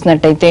ఎఫెక్ట్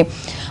చూసినట్టయితే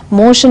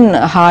మోషన్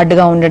హార్డ్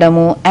గా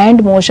ఉండడము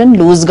అండ్ మోషన్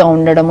లూజ్ గా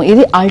ఉండడము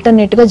ఇది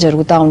ఆల్టర్నేట్ గా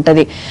జరుగుతూ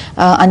ఉంటది.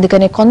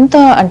 అందుకని కొంత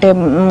అంటే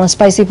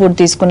స్పైసీ ఫుడ్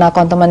తీసుకున్నా,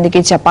 కొంతమందికి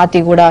చపాతీ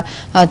కూడా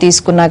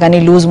తీసుకున్నా కానీ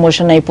లూజ్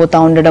మోషన్ అయిపోతా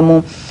ఉండడము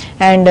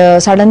అండ్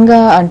సడన్ గా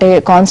అంటే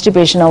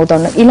కాన్స్టిపేషన్ అవుతా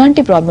ఉండడం,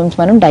 ఇలాంటి ప్రాబ్లమ్స్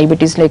మనం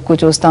డయాబెటీస్ లో ఎక్కువ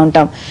చూస్తూ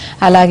ఉంటాం.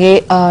 అలాగే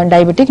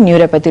డయాబెటిక్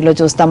న్యూరోపతిలో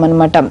చూస్తాం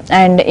అనమాట.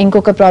 అండ్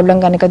ఇంకొక ప్రాబ్లం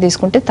కనుక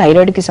తీసుకుంటే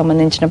థైరాయిడ్ కి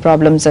సంబంధించిన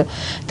ప్రాబ్లమ్స్.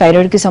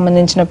 థైరాయిడ్ కి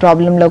సంబంధించిన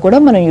ప్రాబ్లం లో కూడా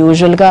మనం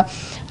యూజువల్ గా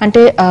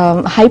అంటే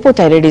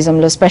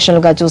హైపోథైరాయిడిజంలో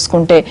స్పెషల్గా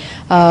చూసుకుంటే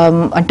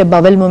అంటే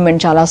బవెల్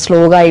మూమెంట్ చాలా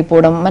స్లోగా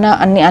అయిపోవడం, మన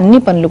అన్ని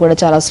పనులు కూడా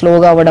చాలా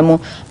స్లోగా అవ్వడము,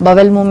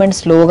 బవెల్ మూమెంట్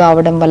స్లోగా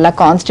అవ్వడం వల్ల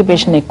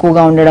కాన్స్టిపేషన్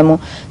ఎక్కువగా ఉండడము.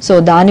 సో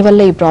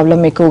దానివల్ల ఈ ప్రాబ్లం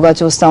ఎక్కువగా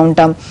చూస్తూ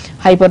ఉంటాం.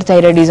 హైపర్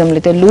థైరాయిడిజంలో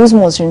అయితే లూజ్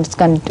మోషన్స్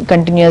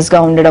కంటిన్యూస్గా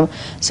ఉండడం.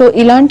 సో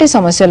ఇలాంటి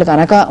సమస్యలు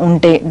కనుక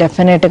ఉంటే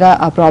డెఫినెట్గా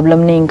ఆ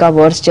ప్రాబ్లమ్ని ఇంకా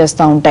వర్స్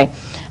చేస్తూ ఉంటాయి.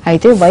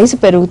 అయితే వయసు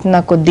పెరుగుతున్న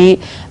కొద్దీ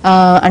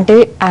అంటే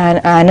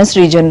యానస్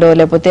రీజన్లో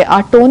లేకపోతే ఆ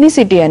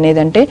టోనిసిటీ అనేది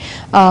అంటే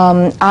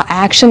ఆ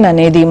యాక్షన్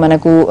అనేది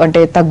మనకు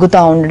అంటే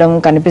తగ్గుతూ ఉండడం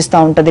కనిపిస్తూ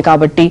ఉంటుంది.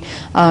 కాబట్టి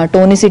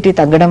టోనిసిటీ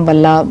తగ్గడం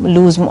వల్ల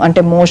లూజ్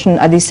అంటే మోషన్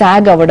అది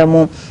సాగ్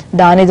అవ్వడము,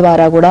 దాని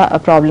ద్వారా కూడా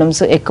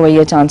ప్రాబ్లమ్స్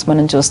ఎక్కువయ్యే ఛాన్స్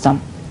మనం చూస్తాం.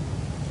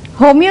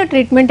 హోమియో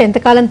ట్రీట్మెంట్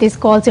ఎంతకాలం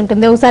తీసుకోవాల్సి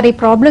ఉంటుంది? ఒకసారి ఈ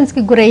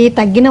ప్రాబ్లమ్స్కి గురయ్యి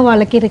తగ్గిన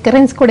వాళ్ళకి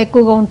రికరెన్స్ కూడా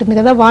ఎక్కువగా ఉంటుంది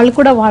కదా, వాళ్ళు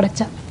కూడా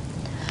వాడచ్చా?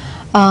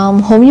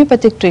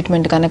 హోమియోపతిక్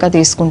ట్రీట్మెంట్ కనుక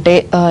తీసుకుంటే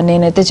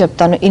నేనైతే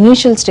చెప్తాను,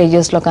 ఇనీషియల్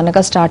స్టేజెస్లో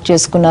కనుక స్టార్ట్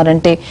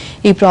చేసుకున్నారంటే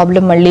ఈ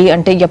ప్రాబ్లం మళ్ళీ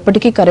అంటే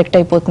ఎప్పటికీ కరెక్ట్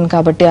అయిపోతుంది.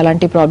 కాబట్టి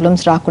అలాంటి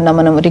ప్రాబ్లమ్స్ రాకుండా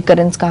మనం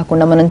రికరెన్స్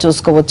కాకుండా మనం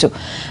చూసుకోవచ్చు.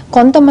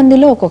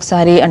 కొంతమందిలో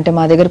ఒక్కొక్కసారి అంటే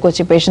మా దగ్గరకు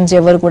వచ్చే పేషెంట్స్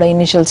ఎవరు కూడా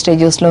ఇనీషియల్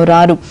స్టేజెస్లో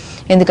రారు.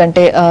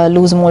 ఎందుకంటే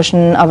లూజ్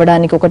మోషన్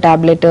అవ్వడానికి ఒక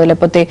టాబ్లెట్,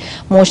 లేకపోతే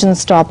మోషన్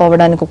స్టాప్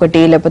అవ్వడానికి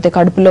ఒకటి, లేకపోతే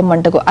కడుపులో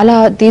మంటకు అలా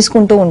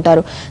తీసుకుంటూ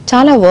ఉంటారు.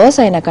 చాలా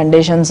వర్స్ అయిన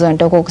కండిషన్స్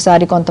అంటే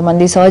ఒక్కొక్కసారి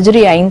కొంతమంది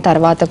సర్జరీ అయిన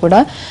తర్వాత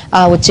కూడా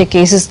వచ్చే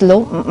కేసెస్లో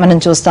మనం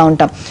చూస్తూ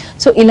ఉంటాం.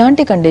 సో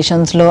ఇలాంటి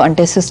కండిషన్స్లో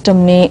అంటే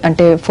సిస్టమ్ని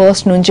అంటే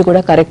ఫస్ట్ నుంచి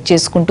కూడా కరెక్ట్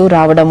చేసుకుంటూ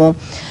రావడము.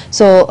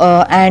 సో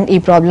అండ్ ఈ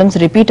ప్రాబ్లమ్స్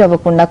రిపీట్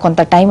అవ్వకుండా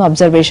కొంత టైం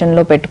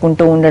అబ్జర్వేషన్లో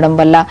పెట్టుకుంటూ ఉండడం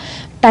వల్ల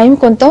టైం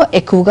కొంత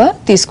ఎక్కువగా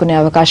తీసుకునే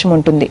అవకాశం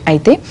ఉంటుంది.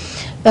 అయితే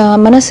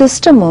మన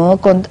సిస్టమ్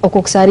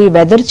ఒక్కొక్కసారి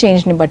వెదర్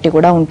చేంజ్ని బట్టి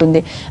కూడా ఉంటుంది.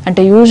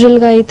 అంటే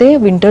యూజువల్గా అయితే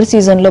వింటర్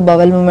సీజన్లో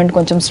బవెల్ మూమెంట్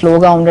కొంచెం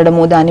స్లోగా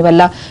ఉండడము,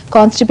 దానివల్ల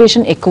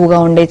కాన్స్టిపేషన్ ఎక్కువగా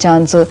ఉండే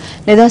ఛాన్స్,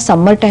 లేదా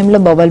సమ్మర్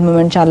టైంలో బవెల్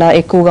మూమెంట్ చాలా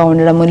ఎక్కువగా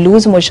ఉండడము,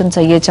 లూజ్ మోషన్స్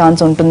అయ్యే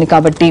ఛాన్స్ ఉంటుంది.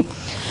 కాబట్టి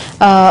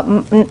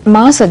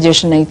మా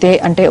సజెషన్ అయితే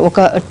అంటే ఒక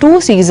 2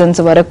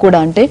 సీజన్స్ వరకు కూడా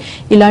అంటే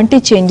ఇలాంటి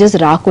చేంజెస్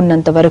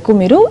రాకున్నంత వరకు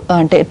మీరు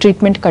అంటే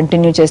ట్రీట్మెంట్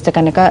కంటిన్యూ చేస్తే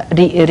కనుక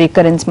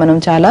రికరెన్స్ మనం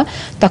చాలా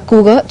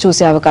తక్కువగా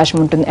చూసే అవకాశం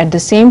ఉంటుంది. At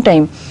the same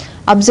time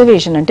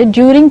observation అంటే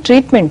డ్యూరింగ్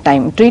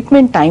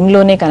ట్రీట్మెంట్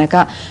టైంలోనే కనుక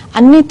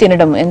అన్నీ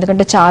తినడం,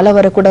 ఎందుకంటే చాలా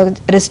వరకు కూడా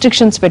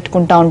రెస్ట్రిక్షన్స్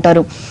పెట్టుకుంటా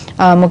ఉంటారు.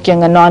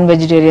 ముఖ్యంగా నాన్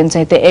వెజిటేరియన్స్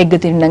అయితే ఎగ్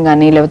తినడం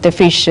కానీ, లేకపోతే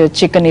ఫిష్,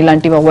 చికెన్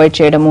ఇలాంటివి అవాయిడ్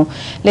చేయడము,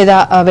 లేదా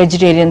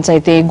వెజిటేరియన్స్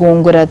అయితే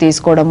గోంగూర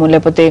తీసుకోవడము,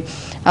 లేకపోతే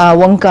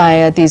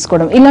వంకాయ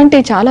తీసుకోవడం, ఇలాంటి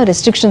చాలా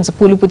రెస్ట్రిక్షన్స్,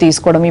 పులుపు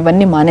తీసుకోవడం,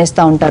 ఇవన్నీ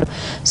మానేస్తూ ఉంటారు.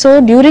 సో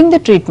డ్యూరింగ్ ద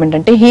ట్రీట్మెంట్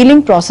అంటే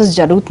హీలింగ్ ప్రాసెస్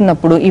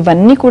జరుగుతున్నప్పుడు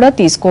ఇవన్నీ కూడా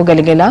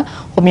తీసుకోగలిగేలా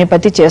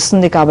హోమియోపతి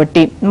చేస్తుంది.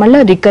 కాబట్టి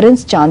మళ్ళీ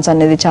రికరెన్స్ ఛాన్స్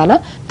అనేది చాలా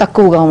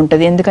తక్కువగా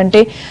ఉంటుంది. ఎందుకంటే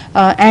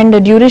అండ్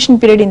డ్యూరేషన్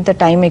పీరియడ్ ఇంత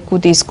టైం ఎక్కువ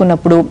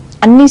తీసుకున్నప్పుడు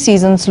అన్ని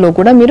సీజన్స్ లో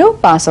కూడా మీరు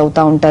పాస్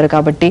అవుతా ఉంటారు.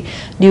 కాబట్టి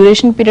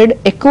డ్యూరేషన్ పీరియడ్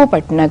ఎక్కువ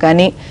పట్టినా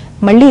కానీ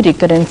మళ్ళీ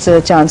రికరెన్స్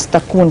ఛాన్స్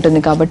తక్కువ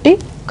ఉంటుంది. కాబట్టి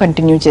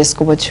కంటిన్యూ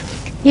చేసుకోవచ్చు.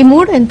 ఈ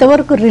మూడు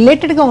ఎంతవరకు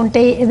రిలేటెడ్ గా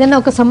ఉంటాయి? ఏదైనా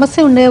ఒక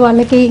సమస్య ఉండే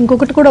వాళ్ళకి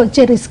ఇంకొకటి కూడా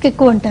వచ్చే రిస్క్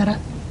ఎక్కువ అంటారా?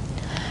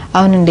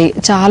 అవునండి,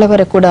 చాలా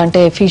వరకు కూడా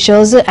అంటే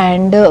ఫిషర్స్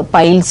అండ్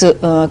పైల్స్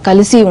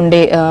కలిసి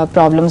ఉండే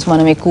ప్రాబ్లమ్స్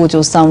మనం ఎక్కువ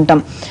చూస్తూ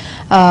ఉంటాం.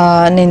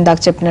 నేను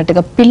దాకా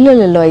చెప్పినట్టుగా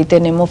పిల్లలలో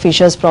అయితేనేమో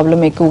ఫిషర్స్ ప్రాబ్లం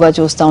ఎక్కువగా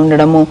చూస్తూ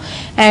ఉండడము,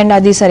 అండ్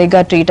అది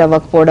సరిగ్గా ట్రీట్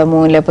అవ్వకపోవడము,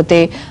 లేకపోతే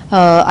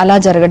అలా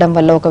జరగడం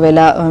వల్ల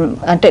ఒకవేళ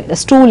అంటే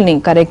స్టూల్ని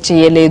కరెక్ట్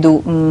చేయలేదు,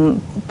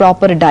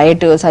 ప్రాపర్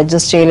డయట్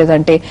సజెస్ట్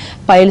చేయలేదంటే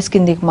పైల్స్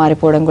కిందికి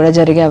మారిపోవడం కూడా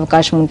జరిగే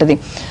అవకాశం ఉంటుంది.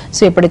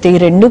 సో ఎప్పుడైతే ఈ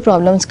 2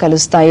 ప్రాబ్లమ్స్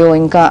కలుస్తాయో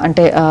ఇంకా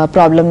అంటే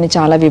ప్రాబ్లమ్ని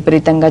చాలా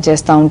విపరీతంగా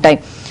చేస్తూ ఉంటాయి.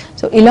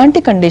 సో ఇలాంటి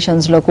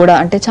కండిషన్స్లో కూడా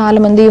అంటే చాలా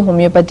మంది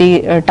హోమియోపతి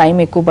టైం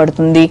ఎక్కువ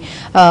పడుతుంది,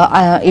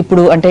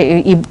 ఇప్పుడు అంటే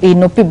ఈ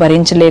నొప్పి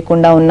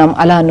భరించలేకుండా ఉన్నాం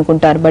అలా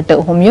అనుకుంటారు. బట్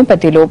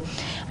హోమియోపతిలో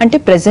అంటే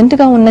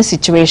ప్రెసెంట్గా ఉన్న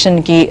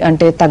సిచ్యువేషన్కి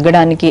అంటే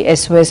తగ్గడానికి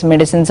SOS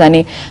మెడిసిన్స్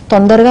అని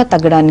తొందరగా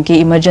తగ్గడానికి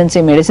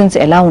ఎమర్జెన్సీ మెడిసిన్స్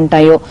ఎలా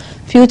ఉంటాయో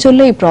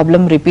ఫ్యూచర్లో ఈ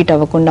ప్రాబ్లం రిపీట్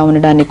అవ్వకుండా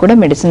ఉండడానికి కూడా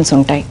మెడిసిన్స్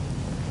ఉంటాయి.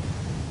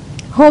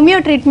 హోమియో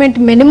ట్రీట్మెంట్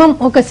మినిమం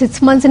ఒక 6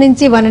 months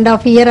నుంచి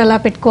 1.5 years అలా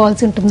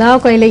పెట్టుకోవాల్సి ఉంటుందా?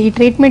 ఒకవేళ ఈ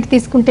ట్రీట్మెంట్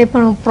తీసుకుంటే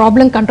మనం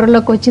ప్రాబ్లం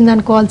కంట్రోల్లోకి వచ్చింది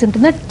అనుకోవాల్సి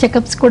ఉంటుందా?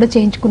 చెకప్స్ కూడా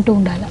చేయించుకుంటూ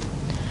ఉండాలా?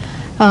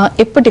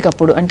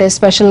 ఎప్పటికప్పుడు అంటే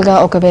స్పెషల్గా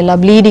ఒకవేళ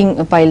బ్లీడింగ్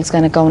పైల్స్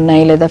కనుక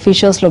ఉన్నాయి, లేదా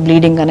ఫిషర్స్లో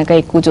బ్లీడింగ్ కనుక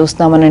ఎక్కువ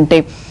చూస్తామనంటే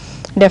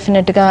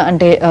డెఫినెట్గా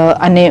అంటే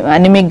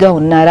అనిమిక్గా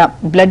ఉన్నారా,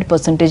 బ్లడ్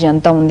పర్సంటేజ్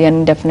ఎంత ఉంది అని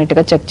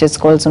డెఫినెట్గా చెక్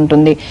చేసుకోవాల్సి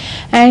ఉంటుంది.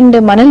 అండ్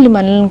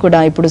మనల్ని కూడా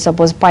ఇప్పుడు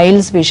సపోజ్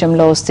పైల్స్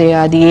విషయంలో వస్తే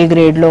అది ఏ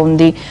గ్రేడ్లో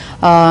ఉంది,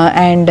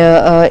 అండ్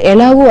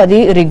ఎలాగూ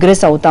అది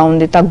రిగ్రెస్ అవుతా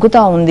ఉంది,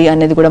 తగ్గుతూ ఉంది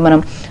అనేది కూడా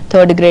మనం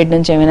 3rd grade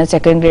నుంచి ఏమైనా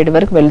 2nd grade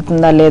వరకు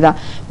వెళ్తుందా లేదా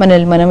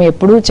మనం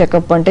ఎప్పుడూ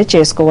చెకప్ అంటే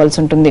చేసుకోవాల్సి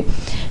ఉంటుంది.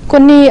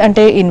 కొన్ని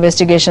అంటే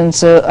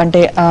ఇన్వెస్టిగేషన్స్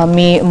అంటే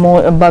మీ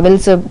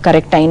బబుల్స్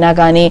కరెక్ట్ అయినా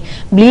కానీ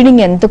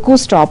బ్లీడింగ్ ఎంతకు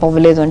స్టాప్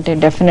అవ్వలేదు అంటే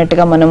డెఫినెట్గా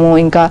మనము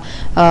ఇంకా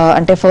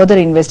అంటే ఫర్దర్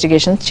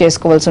ఇన్వెస్టిగేషన్స్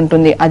చేసుకోవాల్సి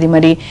ఉంటుంది. అది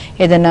మరి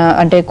ఏదైనా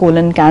అంటే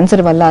కోలన్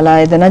క్యాన్సర్ వల్ల అలా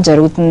ఏదైనా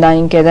జరుగుతుందా,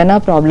 ఇంకేదైనా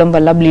ప్రాబ్లం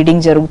వల్ల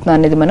బ్లీడింగ్ జరుగుతుందా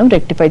అనేది మనం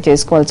రెక్టిఫై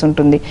చేసుకోవాల్సి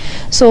ఉంటుంది.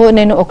 సో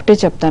నేను ఒకటే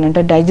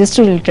చెప్తానంటే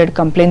డైజెస్టివ్ రిలేటెడ్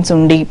కంప్లైంట్స్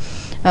ఉండి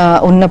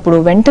ఉన్నప్పుడు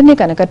వెంటనే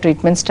కనుక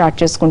ట్రీట్మెంట్ స్టార్ట్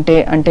చేసుకుంటే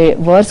అంటే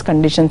వర్స్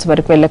కండిషన్స్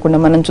వరకు వెళ్లకుండా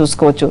మనం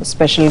చూసుకోవచ్చు.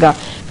 స్పెషల్గా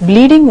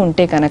బ్లీడింగ్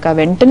ఉంటే కనుక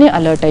వెంటనే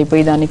అలర్ట్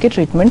అయిపోయి దానికి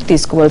ట్రీట్మెంట్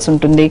తీసుకోవాల్సి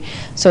ఉంటుంది.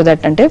 సో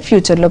దట్ అంటే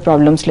ఫ్యూచర్లో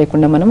ప్రాబ్లమ్స్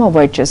లేకుండా మనం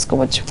అవాయిడ్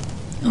చేసుకోవచ్చు.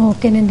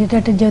 ఓకేనండి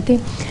డాక్టర్ జ్యోతి,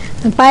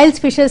 పైల్స్,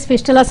 ఫిషర్స్,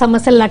 ఫిస్టులా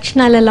సమస్యల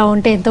లక్షణాలు ఎలా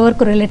ఉంటాయి,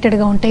 ఎంతవరకు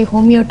రిలేటెడ్గా ఉంటాయి,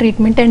 హోమియో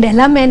ట్రీట్మెంట్ అండ్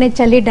ఎలా మేనేజ్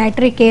చేయాలి,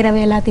 డైటరీ కేర్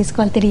అవి ఎలా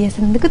తీసుకోవాలి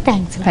తెలియజేసినందుకు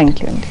థ్యాంక్స్.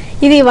 థ్యాంక్ యూ అండి.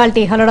 ఇది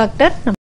ఇవాల్టి హలో డాక్టర్.